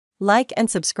Like and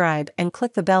subscribe and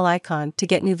click the bell icon to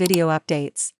get new video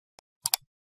updates.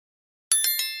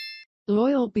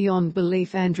 Loyal beyond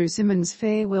belief. Andrew Symonds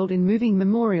farewelled in moving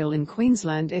memorial in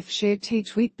Queensland. Share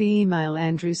tweet email.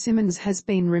 Andrew Symonds has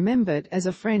been remembered as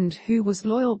a friend who was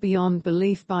loyal beyond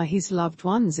belief by his loved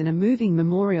ones in a moving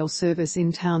memorial service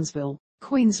in Townsville,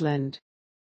 Queensland.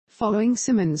 Following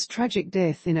Symonds' tragic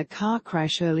death in a car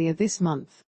crash earlier this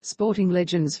month, sporting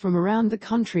legends from around the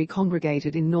country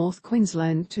congregated in North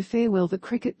Queensland to farewell the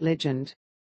cricket legend.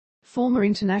 Former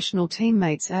international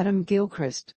teammates Adam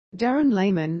Gilchrist, Darren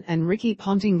Lehmann and Ricky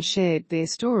Ponting shared their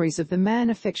stories of the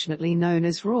man affectionately known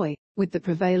as Roy, with the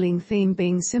prevailing theme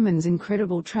being Symonds'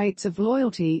 incredible traits of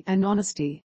loyalty and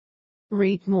honesty.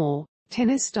 Read more.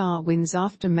 Tennis star wins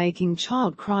after making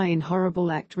child cry in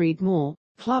horrible act. Read more.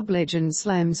 Club legend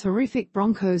slams horrific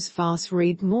Broncos farce.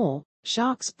 Read more.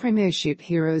 Sharks premiership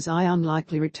heroes I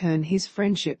unlikely return his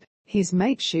friendship, his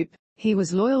mateship. He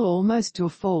was loyal almost to a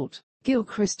fault,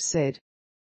 Gilchrist said.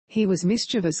 He was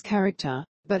mischievous character,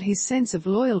 but his sense of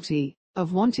loyalty,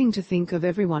 of wanting to think of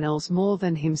everyone else more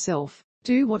than himself,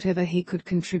 do whatever he could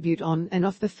contribute on and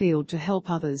off the field to help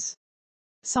others.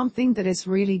 Something that has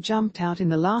really jumped out in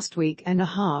the last week and a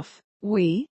half.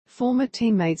 We, former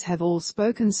teammates, have all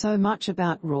spoken so much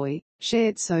about Roy,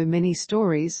 shared so many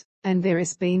stories, and there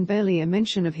has been barely a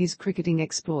mention of his cricketing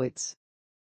exploits.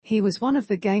 He was one of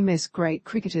the game's great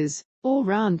cricketers,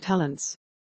 all-round talents.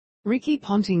 Ricky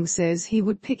Ponting says he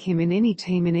would pick him in any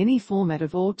team in any format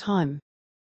of all time.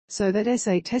 So that's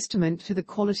a testament to the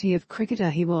quality of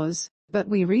cricketer he was, but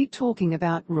we read talking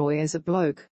about Roy as a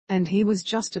bloke, and he was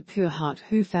just a pure heart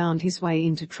who found his way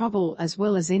into trouble as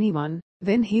well as anyone.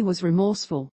 Then he was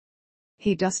remorseful.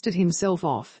 He dusted himself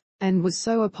off, and was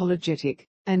so apologetic,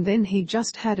 and then he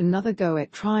just had another go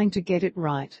at trying to get it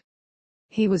right.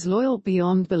 He was loyal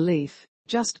beyond belief,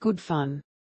 just good fun.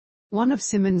 One of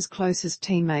Symonds' closest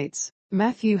teammates,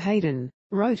 Matthew Hayden,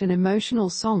 wrote an emotional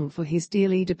song for his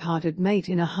dearly departed mate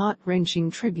in a heart-wrenching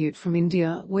tribute from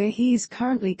India where he is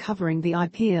currently covering the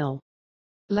IPL.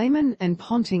 Lehmann and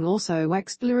Ponting also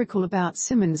waxed lyrical about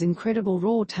Symonds' incredible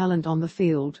raw talent on the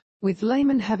field, with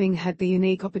Lehmann having had the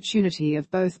unique opportunity of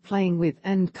both playing with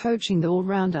and coaching the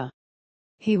all-rounder.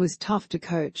 He was tough to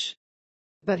coach.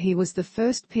 But he was the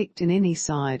first picked in any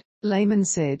side, Lehmann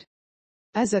said.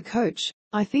 As a coach,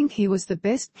 I think he was the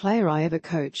best player I ever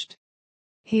coached.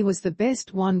 He was the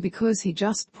best one because he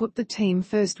just put the team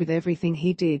first with everything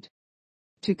he did.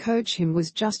 To coach him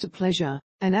was just a pleasure,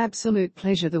 an absolute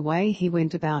pleasure the way he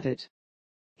went about it.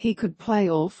 He could play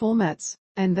all formats,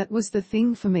 and that was the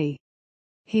thing for me.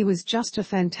 He was just a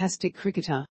fantastic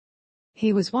cricketer.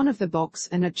 He was one of the box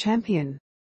and a champion.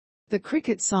 The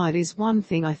cricket side is one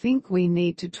thing I think we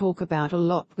need to talk about a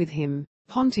lot with him,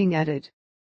 Ponting added.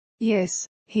 Yes,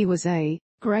 he was a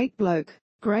great bloke,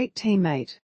 great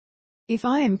teammate. If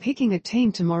I am picking a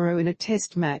team tomorrow in a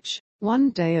test match,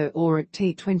 one day or at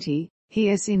T20, he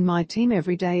is in my team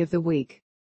every day of the week.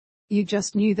 You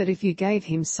just knew that if you gave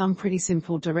him some pretty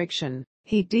simple direction,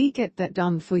 he'd get that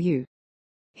done for you.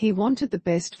 He wanted the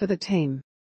best for the team.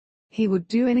 He would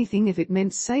do anything if it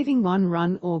meant saving one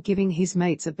run or giving his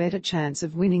mates a better chance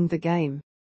of winning the game.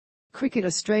 Cricket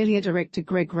Australia director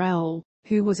Greg Rowell,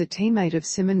 who was a teammate of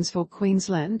Symonds for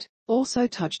Queensland, also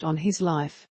touched on his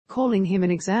life, calling him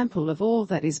an example of all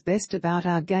that is best about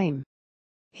our game.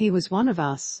 He was one of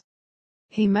us.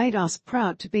 He made us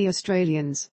proud to be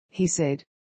Australians, he said.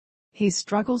 His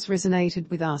struggles resonated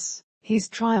with us, his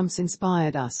triumphs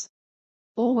inspired us.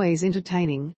 Always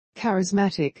entertaining,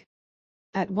 charismatic.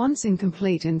 At once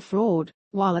incomplete and flawed,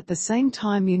 while at the same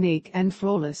time unique and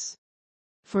flawless.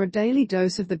 For a daily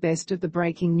dose of the best of the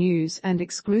breaking news and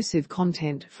exclusive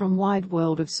content from wide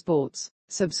world of sports,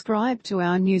 subscribe to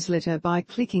our newsletter by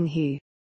clicking here.